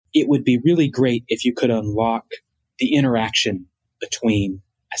it would be really great if you could unlock the interaction between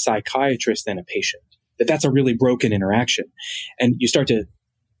a psychiatrist and a patient. That's a really broken interaction. And you start to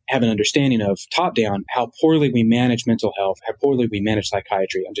have an understanding of top down how poorly we manage mental health, how poorly we manage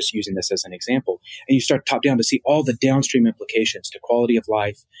psychiatry. I'm just using this as an example. And you start top down to see all the downstream implications to quality of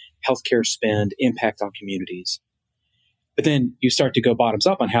life, healthcare spend, impact on communities. But then you start to go bottoms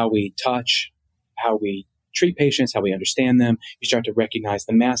up on how we touch, how we treat patients, how we understand them. You start to recognize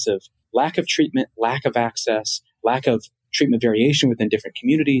the massive lack of treatment, lack of access, lack of treatment variation within different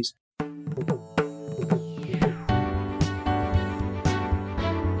communities.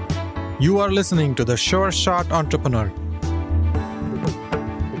 You are listening to The Sure Shot Entrepreneur,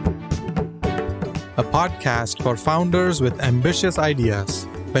 a podcast for founders with ambitious ideas.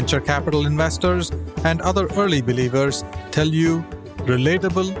 Venture capital investors and other early believers tell you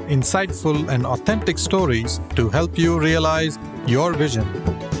relatable, insightful, and authentic stories to help you realize your vision.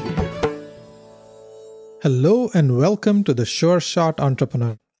 Hello and welcome to The Sure Shot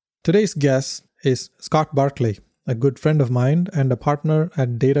Entrepreneur. Today's guest is Scott Barkley, a good friend of mine and a partner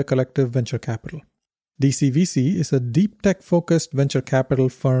at Data Collective Venture Capital. DCVC is a deep tech-focused venture capital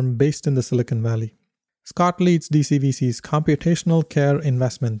firm based in the Silicon Valley. Scott leads DCVC's computational care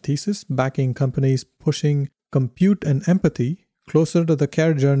investment thesis, backing companies pushing compute and empathy closer to the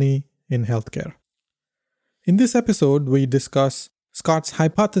care journey in healthcare. In this episode, we discuss Scott's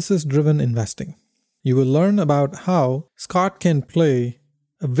hypothesis-driven investing. You will learn about how Scott can play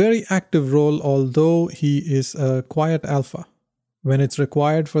a very active role, although he is a quiet alpha. When it's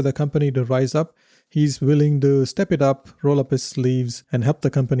required for the company to rise up, he's willing to step it up, roll up his sleeves, and help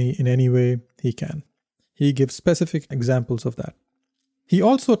the company in any way he can. He gives specific examples of that. He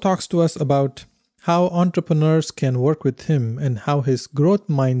also talks to us about how entrepreneurs can work with him and how his growth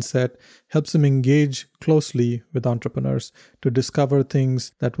mindset helps him engage closely with entrepreneurs to discover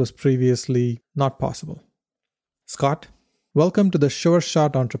things that was previously not possible. Scott, welcome to The Sure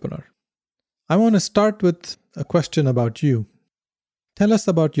Shot Entrepreneur. I want to start with a question about you. Tell us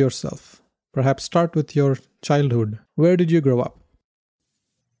about yourself. Perhaps start with your childhood. Where did you grow up?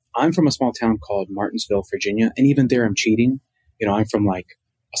 I'm from a small town called Martinsville, Virginia. And even there, I'm cheating. I'm from like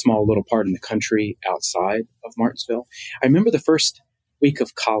a small little part in the country outside of Martinsville. I remember the first week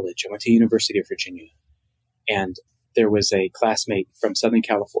of college. I went to University of Virginia. And there was a classmate from Southern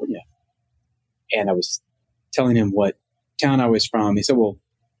California. And I was telling him what town I was from. He said, well,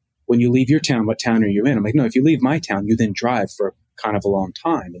 when you leave your town, what town are you in? I'm like, no, if you leave my town, you then drive for kind of a long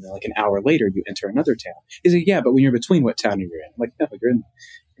time. And then like an hour later, you enter another town. He said, yeah, but when you're between, what town are you in? I'm like, no, you're in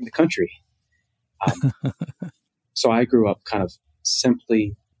the country. So I grew up kind of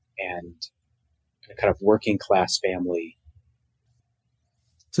simply and in a kind of working class family.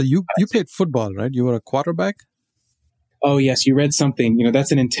 So you played football, right? You were a quarterback? Oh, yes. You read something.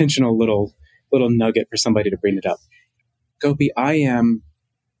 That's an intentional little nugget for somebody to bring it up. Gopi,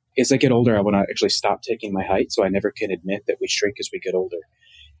 as I get older, I want to actually stop taking my height, so I never can admit that we shrink as we get older.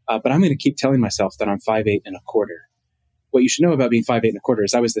 But I'm going to keep telling myself that I'm 5'8" and a quarter. What you should know about being 5'8" and a quarter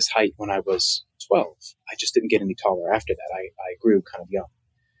is I was this height when I was 12. I just didn't get any taller after that. I grew kind of young.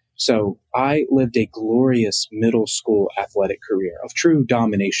 So I lived a glorious middle school athletic career of true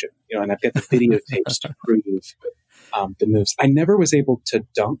domination, and I've got the videotapes to prove the moves. I never was able to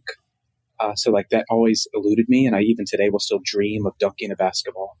dunk. So like that always eluded me. And I even today will still dream of dunking a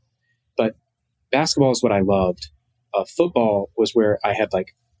basketball. But basketball is what I loved. Football was where I had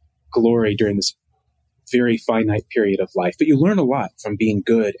like glory during this very finite period of life. But you learn a lot from being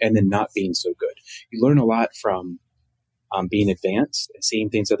good and then not being so good. You learn a lot from being advanced and seeing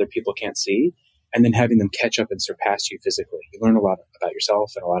things other people can't see, and then having them catch up and surpass you physically. You learn a lot about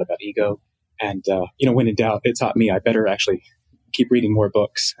yourself and a lot about ego. And, when in doubt, it taught me I better actually keep reading more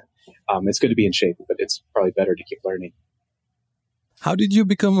books. It's good to be in shape, but it's probably better to keep learning. How did you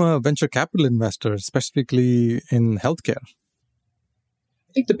become a venture capital investor, specifically in healthcare?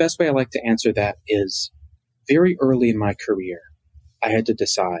 I think the best way I like to answer that is very early in my career, I had to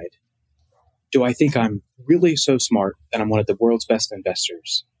decide, do I think I'm really so smart that I'm one of the world's best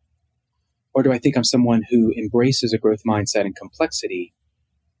investors? Or do I think I'm someone who embraces a growth mindset and complexity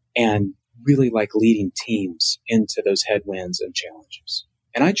and really like leading teams into those headwinds and challenges?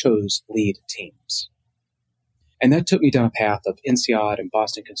 And I chose lead teams. And that took me down a path of INSEAD and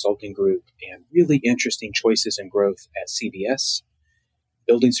Boston Consulting Group and really interesting choices in growth at CBS,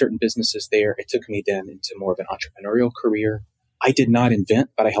 building certain businesses there. It took me then into more of an entrepreneurial career. I did not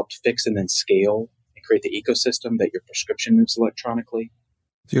invent, but I helped fix and then scale and create the ecosystem that your prescription moves electronically.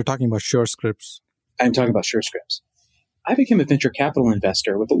 So you're talking about SureScripts. I'm talking about SureScripts. I became a venture capital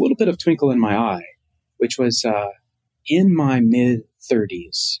investor with a little bit of twinkle in my eye, which was in my mid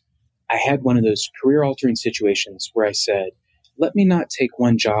 30s, I had one of those career-altering situations where I said, let me not take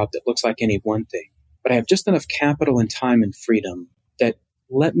one job that looks like any one thing, but I have just enough capital and time and freedom that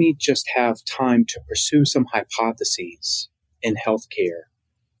let me just have time to pursue some hypotheses in healthcare,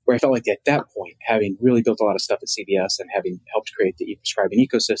 where I felt like at that point, having really built a lot of stuff at CVS and having helped create the e-prescribing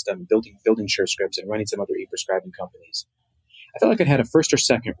ecosystem, building SureScripts and running some other e-prescribing companies, I felt like I'd had a first or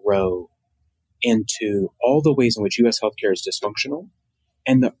second row into all the ways in which U.S. healthcare is dysfunctional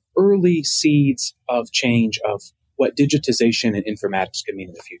and the early seeds of change of what digitization and informatics could mean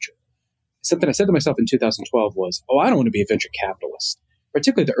in the future. Something I said to myself in 2012 was, I don't want to be a venture capitalist,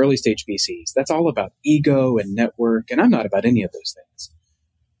 particularly the early stage VCs. That's all about ego and network, and I'm not about any of those things.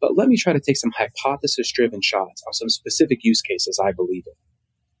 But let me try to take some hypothesis-driven shots on some specific use cases I believe in.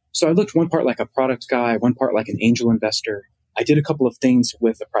 So I looked one part like a product guy, one part like an angel investor. I did a couple of things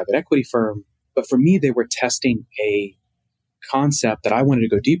with a private equity firm, but for me, they were testing a concept that I wanted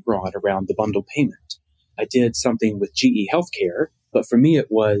to go deeper on around the bundle payment. I did something with GE Healthcare, but for me, it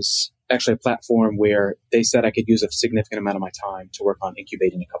was actually a platform where they said I could use a significant amount of my time to work on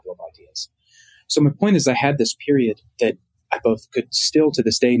incubating a couple of ideas. So my point is I had this period that I both could still to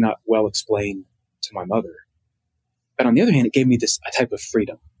this day not well explain to my mother. But on the other hand, it gave me a type of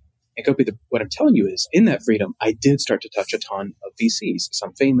freedom. And Gopi, what I'm telling you is in that freedom, I did start to touch a ton of VCs,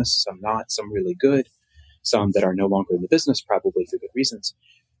 some famous, some not, some really good, some that are no longer in the business, probably for good reasons.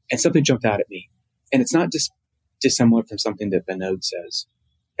 And something jumped out at me. And it's not just dissimilar from something that Vinod says.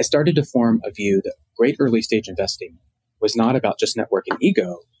 I started to form a view that great early stage investing was not about just network and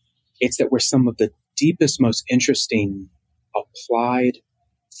ego. It's that where some of the deepest, most interesting applied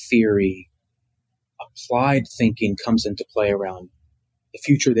theory, applied thinking comes into play around the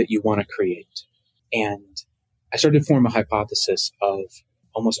future that you want to create. And I started to form a hypothesis of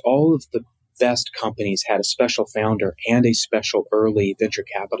almost all of the best companies had a special founder and a special early venture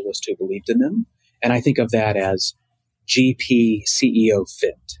capitalist who believed in them. And I think of that as GP CEO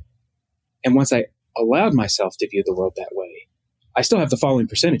fit. And once I allowed myself to view the world that way, I still have the following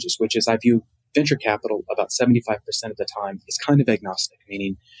percentages, which is I view venture capital about 75% of the time is kind of agnostic,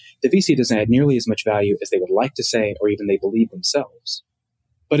 meaning the VC doesn't add nearly as much value as they would like to say or even they believe themselves.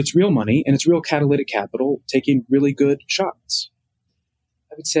 But it's real money and it's real catalytic capital taking really good shots.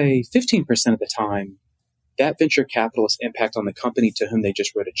 I would say 15% of the time, that venture capitalist impact on the company to whom they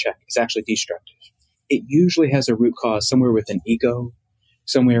just wrote a check is actually destructive. It usually has a root cause somewhere within ego,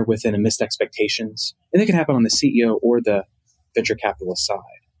 somewhere within a missed expectations, and they can happen on the CEO or the venture capitalist side.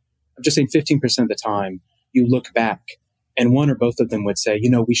 I'm just saying 15% of the time, you look back and one or both of them would say,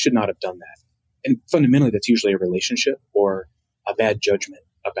 we should not have done that. And fundamentally, that's usually a relationship or a bad judgment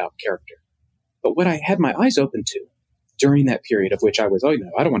about character. But what I had my eyes open to during that period of which I was, I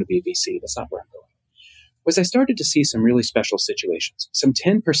don't want to be a VC. That's not where I'm going. Was I started to see some really special situations. Some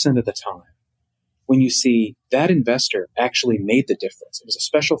 10% of the time when you see that investor actually made the difference. It was a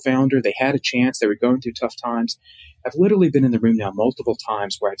special founder. They had a chance. They were going through tough times. I've literally been in the room now multiple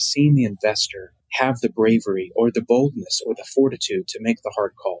times where I've seen the investor have the bravery or the boldness or the fortitude to make the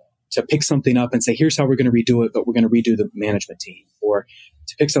hard call, to pick something up and say, here's how we're going to redo it, but we're going to redo the management team. Or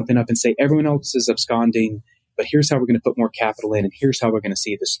to pick something up and say, everyone else is absconding, but here's how we're going to put more capital in and here's how we're going to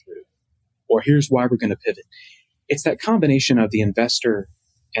see this through. Or here's why we're going to pivot. It's that combination of the investor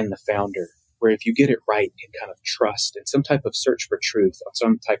and the founder, where if you get it right in kind of trust and some type of search for truth on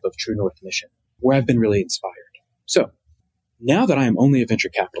some type of true north mission, where I've been really inspired. So now that I am only a venture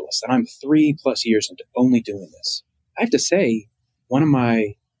capitalist and I'm 3+ years into only doing this, I have to say one of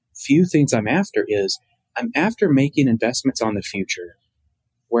my few things I'm after is I'm after making investments on the future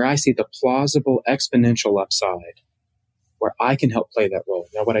where I see the plausible exponential upside where I can help play that role.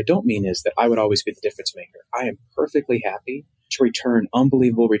 Now, what I don't mean is that I would always be the difference maker. I am perfectly happy to return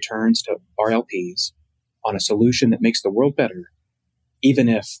unbelievable returns to our LPs on a solution that makes the world better, even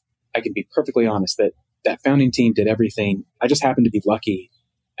if I can be perfectly honest that founding team did everything. I just happened to be lucky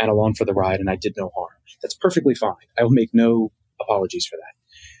and along for the ride, and I did no harm. That's perfectly fine. I will make no apologies for that.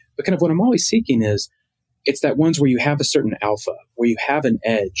 But kind of what I'm always seeking is it's that ones where you have a certain alpha, where you have an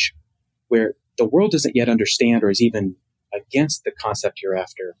edge, where the world doesn't yet understand or is even against the concept you're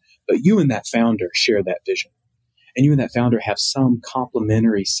after, but you and that founder share that vision. And you and that founder have some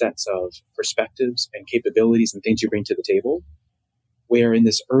complementary sets of perspectives and capabilities and things you bring to the table, where in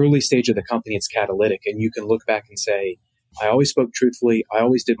this early stage of the company, it's catalytic. And you can look back and say, I always spoke truthfully. I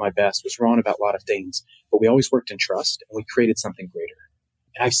always did my best, was wrong about a lot of things, but we always worked in trust and we created something greater.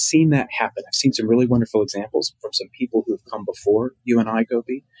 And I've seen that happen. I've seen some really wonderful examples from some people who've come before you and I,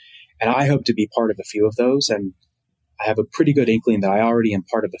 Gopi. And I hope to be part of a few of those. And I have a pretty good inkling that I already am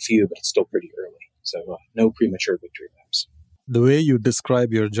part of a few, but it's still pretty early. So no premature victory laps. the way you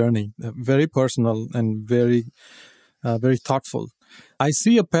describe your journey, very personal and very thoughtful. I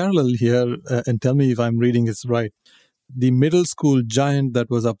see a parallel here, and tell me if I'm reading this right. The middle school giant that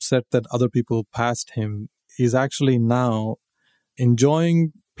was upset that other people passed him is actually now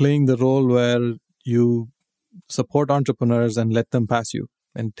enjoying playing the role where you support entrepreneurs and let them pass you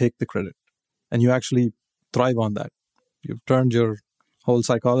and take the credit. And you actually thrive on that. You've turned your whole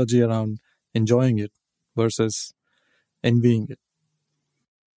psychology around enjoying it versus envying it.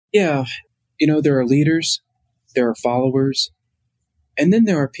 Yeah. There are leaders, there are followers, and then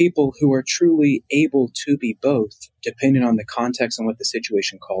there are people who are truly able to be both, depending on the context and what the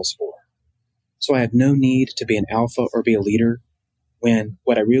situation calls for. So I have no need to be an alpha or be a leader when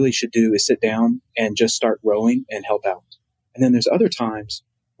what I really should do is sit down and just start rowing and help out. And then there's other times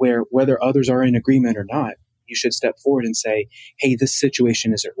where, whether others are in agreement or not, you should step forward and say, hey, this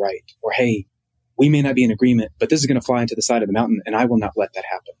situation isn't right. Or, hey, we may not be in agreement, but this is going to fly into the side of the mountain, and I will not let that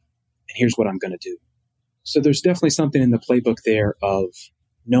happen. And here's what I'm going to do. So there's definitely something in the playbook there of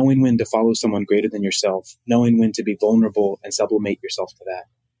knowing when to follow someone greater than yourself, knowing when to be vulnerable and sublimate yourself to that.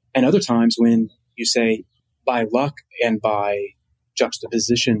 And other times when you say, by luck and by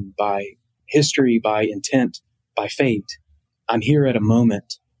juxtaposition, by history, by intent, by fate, I'm here at a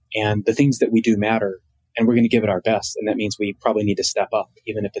moment, and the things that we do matter, and we're going to give it our best. And that means we probably need to step up,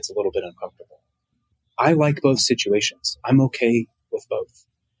 even if it's a little bit uncomfortable. I like both situations. I'm okay with both.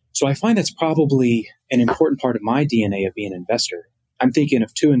 So I find that's probably an important part of my DNA of being an investor. I'm thinking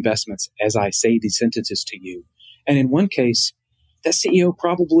of two investments as I say these sentences to you. And in one case, that CEO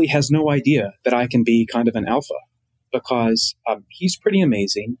probably has no idea that I can be kind of an alpha because he's pretty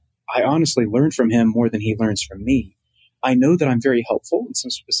amazing. I honestly learn from him more than he learns from me. I know that I'm very helpful in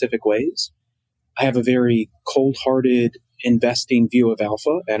some specific ways. I have a very cold-hearted investing view of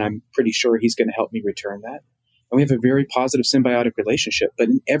alpha, and I'm pretty sure he's going to help me return that. And we have a very positive symbiotic relationship. But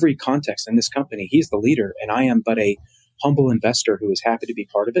in every context in this company, he's the leader, and I am but a humble investor who is happy to be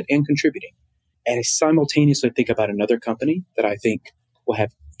part of it and contributing. And I simultaneously think about another company that I think will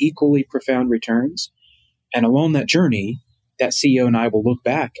have equally profound returns. And along that journey, that CEO and I will look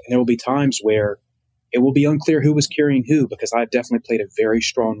back, and there will be times where it will be unclear who was carrying who, because I've definitely played a very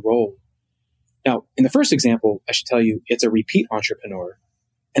strong role. Now, in the first example, I should tell you, it's a repeat entrepreneur.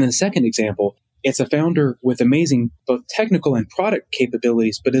 And in the second example, it's a founder with amazing both technical and product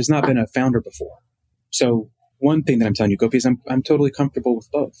capabilities, but has not been a founder before. So one thing that I'm telling you, Gopi, is I'm totally comfortable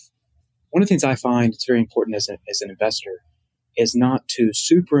with both. One of the things I find it's very important as an investor is not to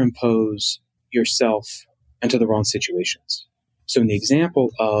superimpose yourself into the wrong situations. So in the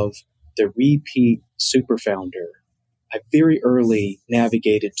example of the repeat super founder, I very early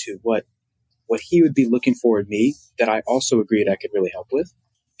navigated to what he would be looking for in me that I also agreed I could really help with.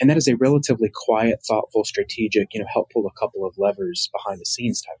 And that is a relatively quiet, thoughtful, strategic, help pull a couple of levers behind the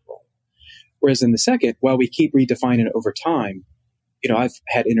scenes type role. Whereas in the second, while we keep redefining it over time, I've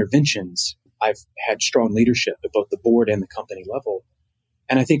had interventions. I've had strong leadership at both the board and the company level.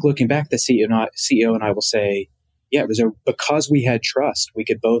 And I think looking back, the CEO and I will say, yeah, it was because we had trust, we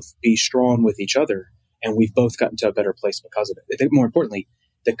could both be strong with each other, and we've both gotten to a better place because of it. I think more importantly,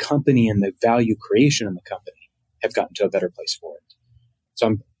 the company and the value creation in the company have gotten to a better place for it.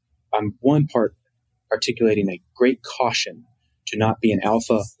 So I'm one part articulating a great caution to not be an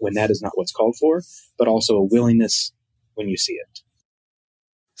alpha when that is not what's called for, but also a willingness when you see it.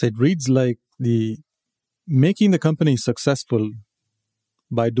 So it reads like the making the company successful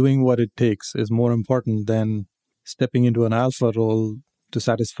by doing what it takes is more important than stepping into an alpha role to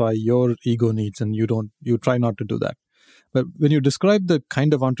satisfy your ego needs, and you try not to do that. But when you describe the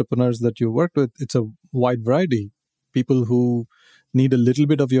kind of entrepreneurs that you work with, it's a wide variety. People who need a little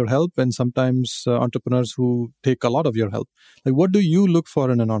bit of your help, and sometimes entrepreneurs who take a lot of your help. Like, what do you look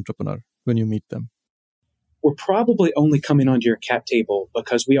for in an entrepreneur when you meet them? We're probably only coming onto your cap table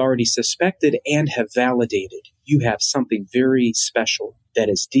because we already suspected and have validated you have something very special that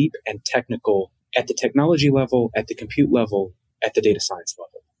is deep and technical at the technology level, at the compute level, at the data science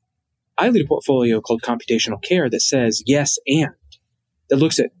level. I lead a portfolio called Computational Care that says yes and, that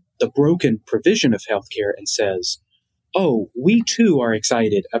looks at the broken provision of healthcare and says, oh, we too are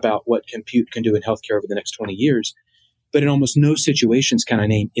excited about what compute can do in healthcare over the next 20 years, but in almost no situations can I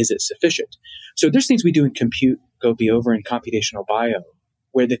name, is it sufficient? So there's things we do in compute, Gopi, over in computational bio,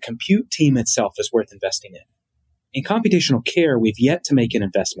 where the compute team itself is worth investing in. In computational care, we've yet to make an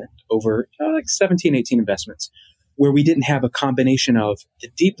investment over 17, 18 investments, where we didn't have a combination of the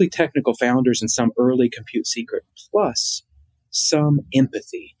deeply technical founders and some early compute secret, plus some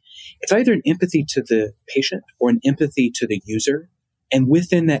empathy. It's either an empathy to the patient or an empathy to the user And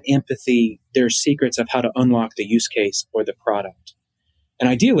within that empathy, there's secrets of how to unlock the use case or the product. And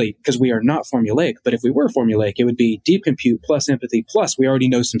ideally, because we are not formulaic, but if we were formulaic, it would be deep compute plus empathy, plus we already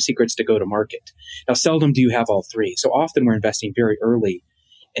know some secrets to go to market. Now, seldom do you have all three. So often we're investing very early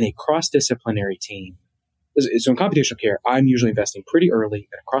in a cross-disciplinary team. So in computational care, I'm usually investing pretty early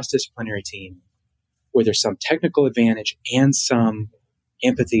in a cross-disciplinary team where there's some technical advantage and some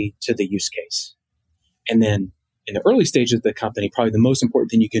empathy to the use case. And then in the early stages of the company, probably the most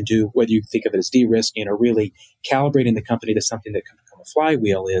important thing you can do, whether you think of it as de-risking or really calibrating the company to something that can become a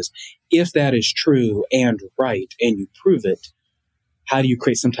flywheel, is if that is true and right and you prove it, how do you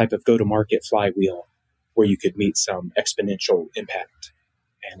create some type of go-to-market flywheel where you could meet some exponential impact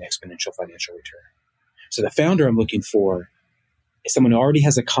and exponential financial return? So the founder I'm looking for is someone who already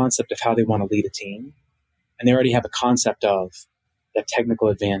has a concept of how they want to lead a team, and they already have a concept of that technical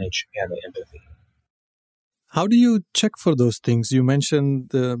advantage and the empathy. How do you check for those things? You mentioned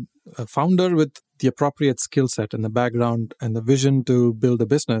the founder with the appropriate skill set and the background and the vision to build a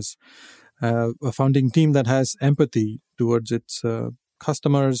business, a founding team that has empathy towards its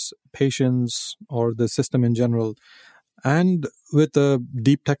customers, patients, or the system in general, and with a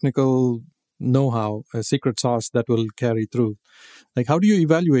deep technical know-how, a secret sauce that will carry through. Like, how do you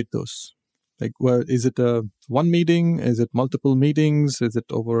evaluate those? Like, well, is it a one meeting? Is it multiple meetings? Is it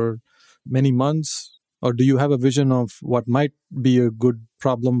over many months? Or do you have a vision of what might be a good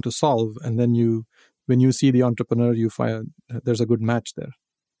problem to solve? And then when you see the entrepreneur, you find there's a good match there.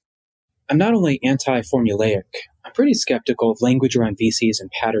 I'm not only anti-formulaic, I'm pretty skeptical of language around VCs and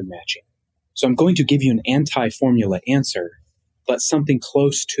pattern matching. So I'm going to give you an anti-formula answer, but something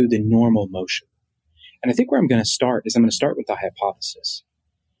close to the normal motion. And I think where I'm going to start is I'm going to start with the hypothesis.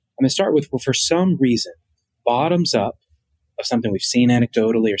 I'm going to start with, well, for some reason, bottoms up of something we've seen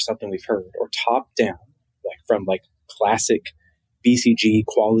anecdotally or something we've heard, or top down, from classic BCG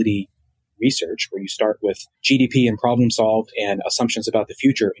quality research, where you start with GDP and problem solved and assumptions about the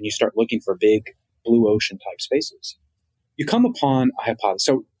future, and you start looking for big blue ocean type spaces. You come upon a hypothesis.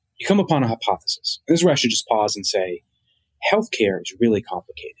 So you come upon a hypothesis. And this is where I should just pause and say, healthcare is really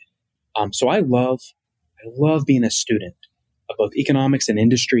complicated. So I love being a student of both economics and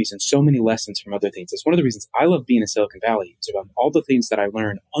industries and so many lessons from other things. It's one of the reasons I love being in Silicon Valley. It's about all the things that I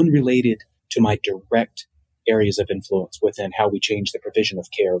learned unrelated to my direct areas of influence within how we change the provision of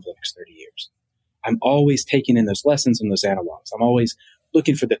care over the next 30 years. I'm always taking in those lessons and those analogs. I'm always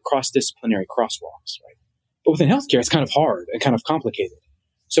looking for the cross-disciplinary crosswalks, right? But within healthcare, it's kind of hard and kind of complicated.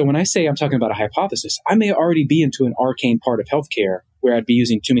 So when I say I'm talking about a hypothesis, I may already be into an arcane part of healthcare where I'd be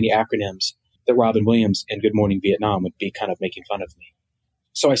using too many acronyms that Robin Williams in Good Morning Vietnam would be kind of making fun of me.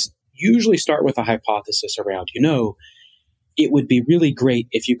 So I usually start with a hypothesis around, it would be really great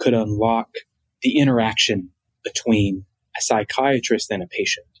if you could unlock the interaction between a psychiatrist and a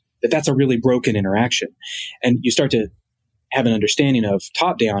patient, that's a really broken interaction. And you start to have an understanding of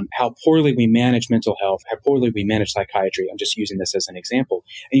top down how poorly we manage mental health, how poorly we manage psychiatry. I'm just using this as an example.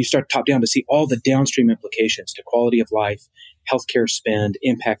 And you start top down to see all the downstream implications to quality of life, healthcare spend,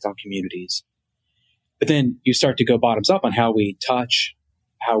 impact on communities. But then you start to go bottoms up on how we touch,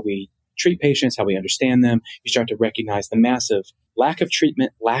 how we treat patients, how we understand them. You start to recognize the massive lack of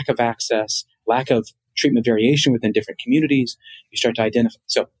treatment, lack of access, lack of treatment variation within different communities. You start to identify.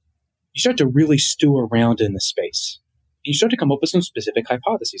 So you start to really stew around in the space. You start to come up with some specific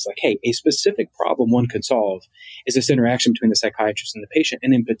hypotheses like, hey, a specific problem one could solve is this interaction between the psychiatrist and the patient.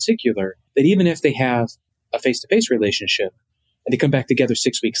 And in particular, that even if they have a face-to-face relationship and they come back together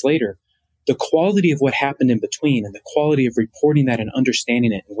 6 weeks later, the quality of what happened in between and the quality of reporting that and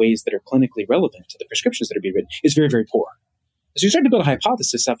understanding it in ways that are clinically relevant to the prescriptions that are being written is very, very poor. So you start to build a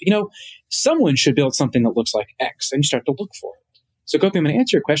hypothesis of, someone should build something that looks like X, and you start to look for it. So Gopi, I'm going to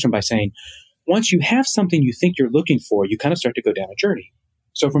answer your question by saying, once you have something you think you're looking for, you kind of start to go down a journey.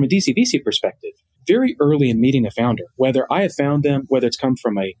 So from a DCVC perspective, very early in meeting a founder, whether I have found them, whether it's come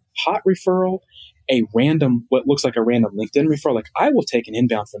from a hot referral, a random, what looks like a random LinkedIn referral, I will take an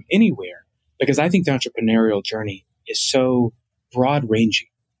inbound from anywhere because I think the entrepreneurial journey is so broad ranging.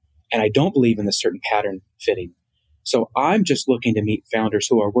 And I don't believe in this certain pattern fitting. So I'm just looking to meet founders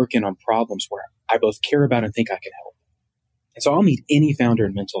who are working on problems where I both care about and think I can help. And so I'll meet any founder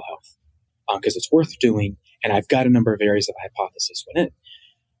in mental health because it's worth doing. And I've got a number of areas of hypothesis within it.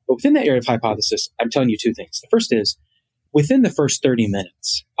 But within that area of hypothesis, I'm telling you two things. The first is within the first 30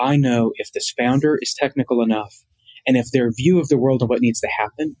 minutes, I know if this founder is technical enough and if their view of the world and what needs to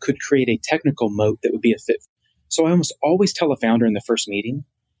happen could create a technical moat that would be a fit. So I almost always tell a founder in the first meeting,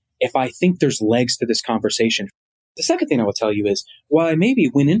 if I think there's legs to this conversation. The second thing I will tell you is, while I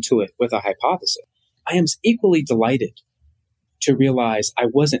maybe went into it with a hypothesis, I am equally delighted to realize I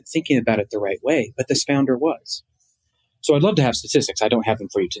wasn't thinking about it the right way, but this founder was. So I'd love to have statistics. I don't have them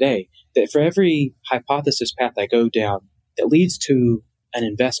for you today. That for every hypothesis path I go down that leads to an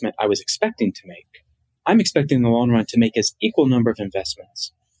investment I was expecting to make, I'm expecting in the long run to make as equal number of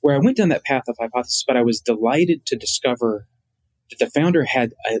investments. Where I went down that path of hypothesis, but I was delighted to discover that the founder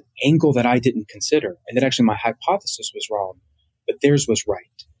had an angle that I didn't consider, and that actually my hypothesis was wrong, but theirs was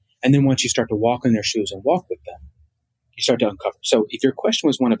right. And then once you start to walk in their shoes and walk with them, you start to uncover. So if your question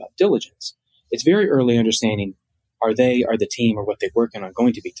was one about diligence, it's very early understanding, are the team or what they work on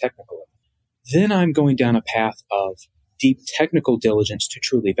going to be technical? Then I'm going down a path of deep technical diligence to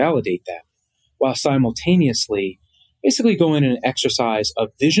truly validate that, while simultaneously basically going in an exercise of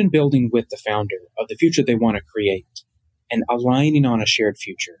vision building with the founder of the future they want to create and aligning on a shared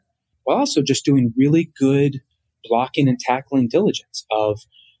future, while also just doing really good blocking and tackling diligence of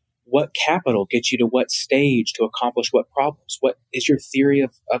what capital gets you to what stage to accomplish what problems. What is your theory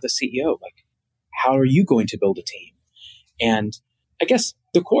of a CEO? Like, how are you going to build a team? And I guess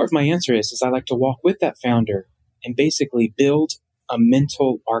the core of my answer is I like to walk with that founder and basically build a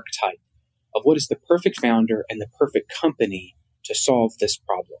mental archetype of what is the perfect founder and the perfect company to solve this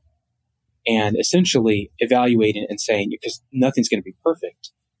problem. And essentially evaluating and saying, because nothing's going to be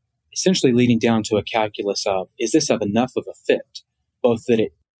perfect, essentially leading down to a calculus of, is this of enough of a fit? Both that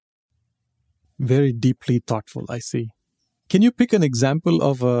it... Very deeply thoughtful, I see. Can you pick an example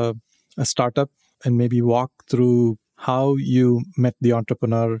of a startup and maybe walk through how you met the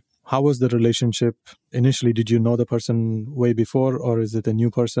entrepreneur? How was the relationship? Initially, did you know the person way before, or is it a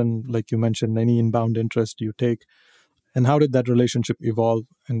new person? Like you mentioned, any inbound interest you take? And how did that relationship evolve?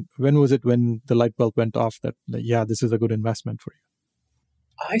 And when was it when the light bulb went off that, yeah, this is a good investment for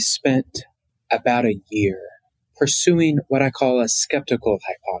you? I spent about a year pursuing what I call a skeptical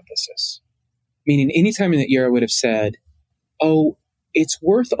hypothesis. Meaning anytime in that year I would have said, oh, it's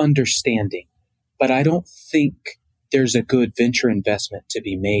worth understanding, but I don't think there's a good venture investment to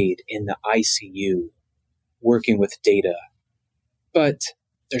be made in the ICU working with data. But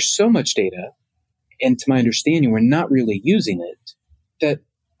there's so much data, and to my understanding, we're not really using it, that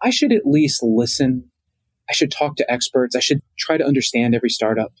I should at least listen. I should talk to experts. I should try to understand every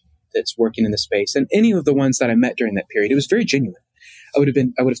startup that's working in the space. And any of the ones that I met during that period, it was very genuine. I would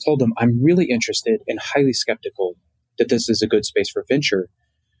have told them, I'm really interested and highly skeptical that this is a good space for venture.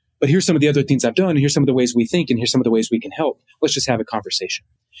 But here's some of the other things I've done, and here's some of the ways we think, and here's some of the ways we can help. Let's just have a conversation.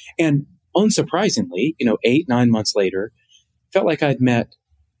 And unsurprisingly, 8-9 months later, felt like I'd met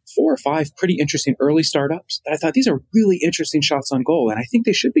 4 or 5 pretty interesting early startups that I thought, these are really interesting shots on goal, and I think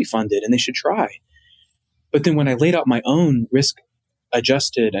they should be funded and they should try. But then when I laid out my own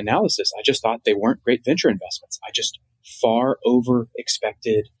risk-adjusted analysis, I just thought they weren't great venture investments. I just far over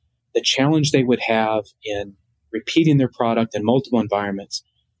expected the challenge they would have in repeating their product in multiple environments.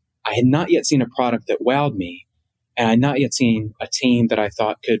 I had not yet seen a product that wowed me, and I had not yet seen a team that I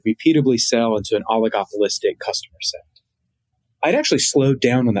thought could repeatably sell into an oligopolistic customer set. I'd actually slowed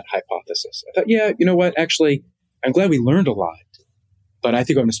down on that hypothesis. I thought, yeah, you know what? Actually, I'm glad we learned a lot, but I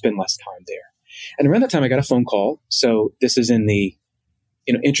think I'm going to spend less time there. And around that time, I got a phone call. So this is in the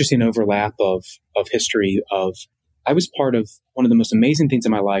interesting overlap of history of, I was part of one of the most amazing things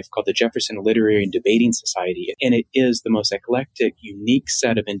in my life called the Jefferson Literary and Debating Society. And it is the most eclectic, unique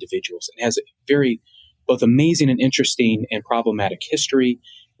set of individuals. It has a very both amazing and interesting and problematic history.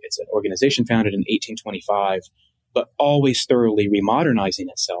 It's an organization founded in 1825, but always thoroughly remodernizing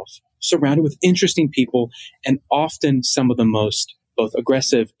itself, surrounded with interesting people and often some of the most both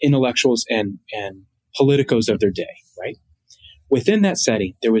aggressive intellectuals and politicos of their day, right? Within that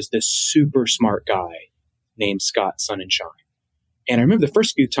setting, there was this super smart guy named Scott Sonnenschein. And I remember the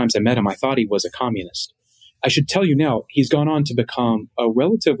first few times I met him, I thought he was a communist. I should tell you now, he's gone on to become a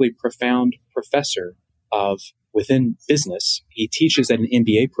relatively profound professor within business. He teaches at an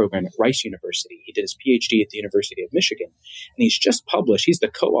MBA program at Rice University. He did his PhD at the University of Michigan. And he's just published, he's the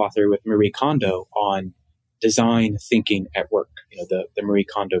co-author with Marie Kondo on design thinking at work, the Marie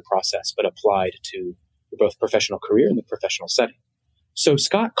Kondo process, but applied to both professional career and the professional setting. So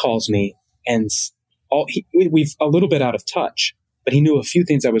Scott calls me and we've a little bit out of touch, but he knew a few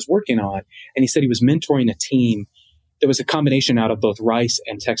things I was working on. And he said he was mentoring a team that was a combination out of both Rice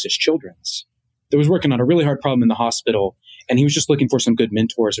and Texas Children's that was working on a really hard problem in the hospital. And he was just looking for some good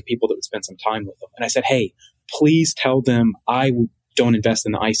mentors or people that would spend some time with them. And I said, hey, please tell them I don't invest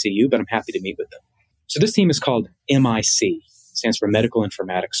in the ICU, but I'm happy to meet with them. So this team is called MIC, stands for Medical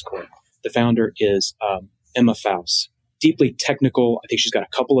Informatics Corps. The founder is Emma Faust. Deeply technical. I think she's got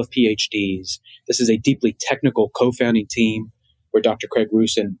a couple of PhDs. This is a deeply technical co-founding team where Dr. Craig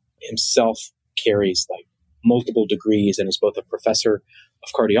Rusin himself carries multiple degrees and is both a professor of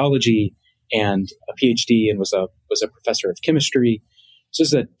cardiology and a PhD and was a professor of chemistry. So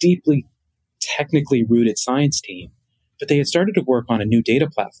this is a deeply technically rooted science team. But they had started to work on a new data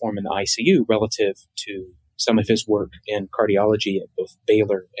platform in the ICU relative to some of his work in cardiology at both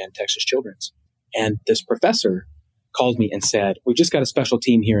Baylor and Texas Children's. And this professor called me and said, "We just got a special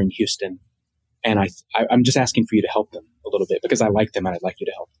team here in Houston, and I'm just asking for you to help them a little bit because I like them and I'd like you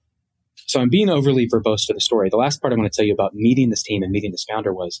to help them." So I'm being overly verbose to the story. The last part I want to tell you about meeting this team and meeting this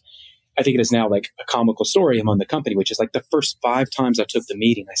founder was, I think it is now like a comical story among the company, which is like the first 5 times I took the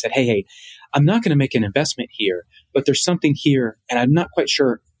meeting, I said, hey, I'm not going to make an investment here, but there's something here and I'm not quite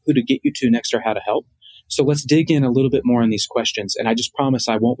sure who to get you to next or how to help. So let's dig in a little bit more on these questions. And I just promise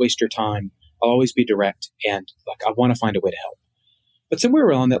I won't waste your time. I'll always be direct. And like, I want to find a way to help. But somewhere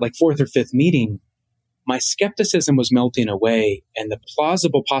around that like 4th or 5th meeting, my skepticism was melting away and the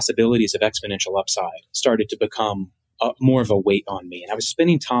plausible possibilities of exponential upside started to become more of a weight on me. And I was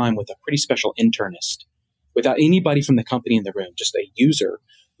spending time with a pretty special internist without anybody from the company in the room, just a user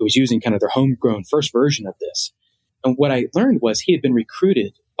who was using kind of their homegrown first version of this. And what I learned was he had been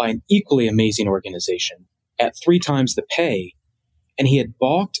recruited by an equally amazing organization at 3 times the pay. And he had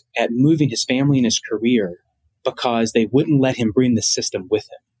balked at moving his family and his career because they wouldn't let him bring the system with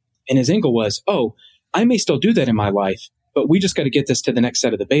him. And his angle was, I may still do that in my life, but we just got to get this to the next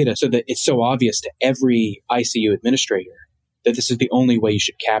set of the beta so that it's so obvious to every ICU administrator that this is the only way you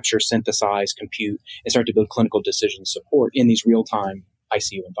should capture, synthesize, compute, and start to build clinical decision support in these real-time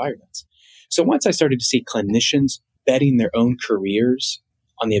ICU environments. So once I started to see clinicians betting their own careers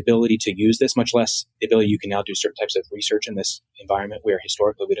on the ability to use this, much less the ability you can now do certain types of research in this environment where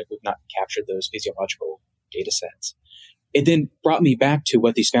historically we've not captured those physiological data sets, it then brought me back to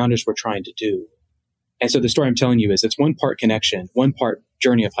what these founders were trying to do. And so the story I'm telling you is it's one part connection, one part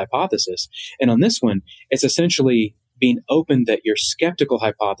journey of hypothesis. And on this one, it's essentially being open that your skeptical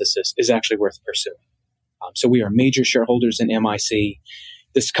hypothesis is actually worth pursuing. So we are major shareholders in MIC.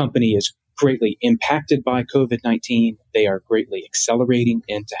 This company is greatly impacted by COVID-19. They are greatly accelerating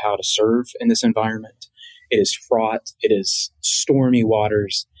into how to serve in this environment. It is fraught. It is stormy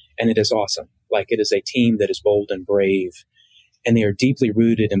waters, and it is awesome. Like it is a team that is bold and brave. And they are deeply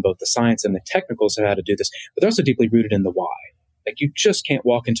rooted in both the science and the technicals of how to do this, but they're also deeply rooted in the why. Like you just can't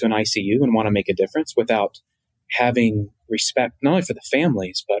walk into an ICU and want to make a difference without having respect, not only for the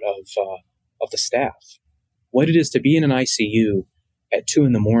families, but of the staff. What it is to be in an ICU at 2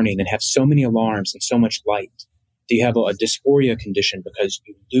 a.m. and have so many alarms and so much light. Do you have a dysphoria condition because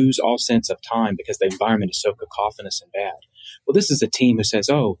you lose all sense of time because the environment is so cacophonous and bad? Well, this is a team who says,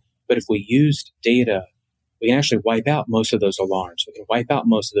 but if we used data, we can actually wipe out most of those alarms. We can wipe out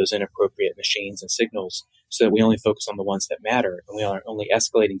most of those inappropriate machines and signals so that we only focus on the ones that matter and we are only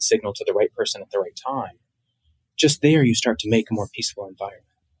escalating signal to the right person at the right time. Just there, you start to make a more peaceful environment.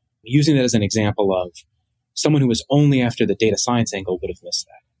 Using that as an example of someone who was only after the data science angle would have missed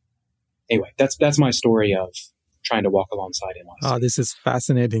that. Anyway, that's my story of trying to walk alongside him. This is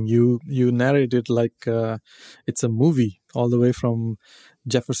fascinating. You narrate it like it's a movie, all the way from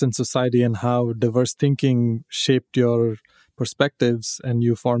Jefferson Society and how diverse thinking shaped your perspectives, and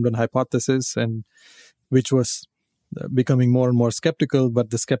you formed an hypothesis, and which was becoming more and more skeptical, but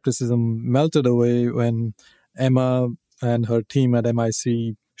the skepticism melted away when Emma and her team at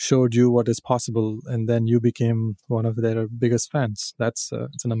MIC showed you what is possible, and then you became one of their biggest fans. It's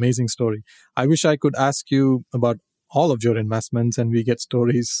an amazing story. I wish I could ask you about all of your investments and we get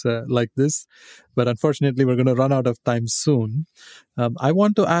stories like this, but unfortunately we're going to run out of time soon. I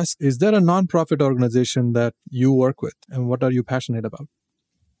want to ask, is there a nonprofit organization that you work with, and what are you passionate about?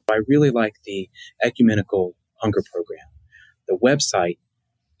 I really like the Ecumenical Hunger Program. The website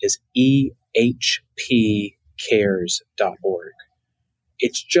is ehpcares.org.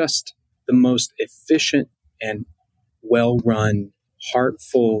 It's just the most efficient and well-run,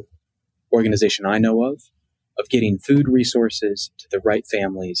 heartful organization I know of getting food resources to the right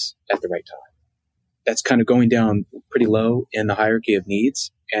families at the right time. That's kind of going down pretty low in the hierarchy of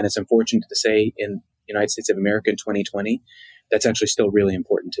needs. And it's unfortunate to say in the United States of America in 2020, that's actually still really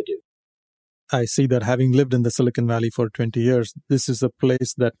important to do. I see that having lived in the Silicon Valley for 20 years, this is a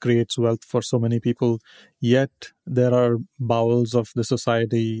place that creates wealth for so many people. Yet there are bowels of the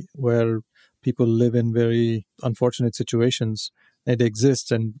society where people live in very unfortunate situations. It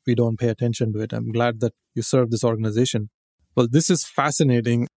exists and we don't pay attention to it. I'm glad that you serve this organization. Well, this is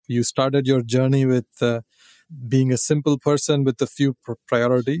fascinating. You started your journey with being a simple person with a few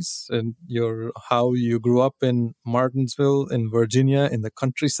priorities, and how you grew up in Martinsville in Virginia in the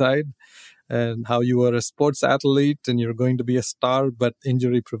countryside, and how you were a sports athlete and you're going to be a star, but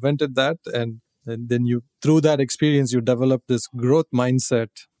injury prevented that. And And then through that experience, you develop this growth mindset.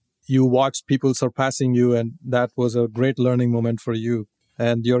 You watched people surpassing you, and that was a great learning moment for you.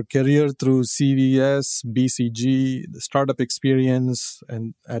 And your career through CVS, BCG, the startup experience,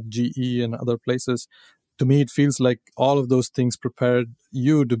 and at GE and other places, to me, it feels like all of those things prepared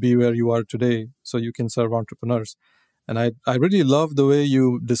you to be where you are today so you can serve entrepreneurs. And I really love the way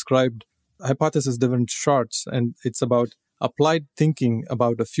you described hypothesis-driven shots, and it's about applied thinking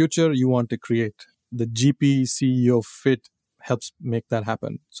about a future you want to create. The GP CEO fit helps make that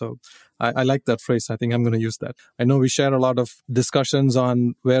happen. So I like that phrase. I think I'm going to use that. I know we share a lot of discussions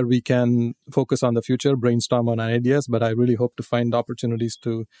on where we can focus on the future, brainstorm on ideas, but I really hope to find opportunities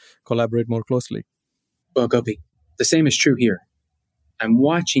to collaborate more closely. Well, Gopi, the same is true here. I'm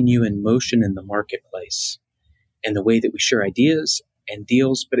watching you in motion in the marketplace and the way that we share ideas and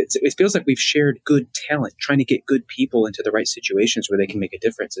deals, but it feels like we've shared good talent, trying to get good people into the right situations where they can make a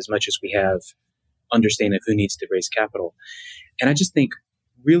difference as much as we have understanding of who needs to raise capital. And I just think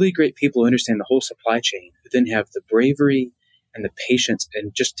really great people who understand the whole supply chain, who then have the bravery and the patience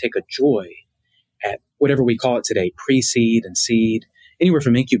and just take a joy at whatever we call it today, pre-seed and seed, anywhere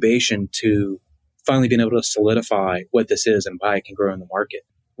from incubation to finally being able to solidify what this is and why it can grow in the market.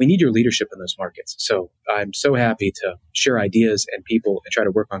 We need your leadership in those markets. So I'm so happy to share ideas and people and try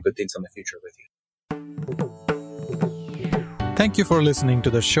to work on good things in the future with you. Thank you for listening to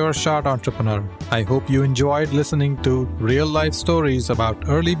The Sure Shot Entrepreneur. I hope you enjoyed listening to real-life stories about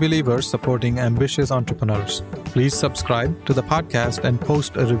early believers supporting ambitious entrepreneurs. Please subscribe to the podcast and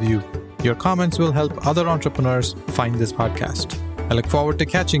post a review. Your comments will help other entrepreneurs find this podcast. I look forward to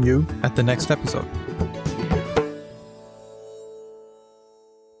catching you at the next episode.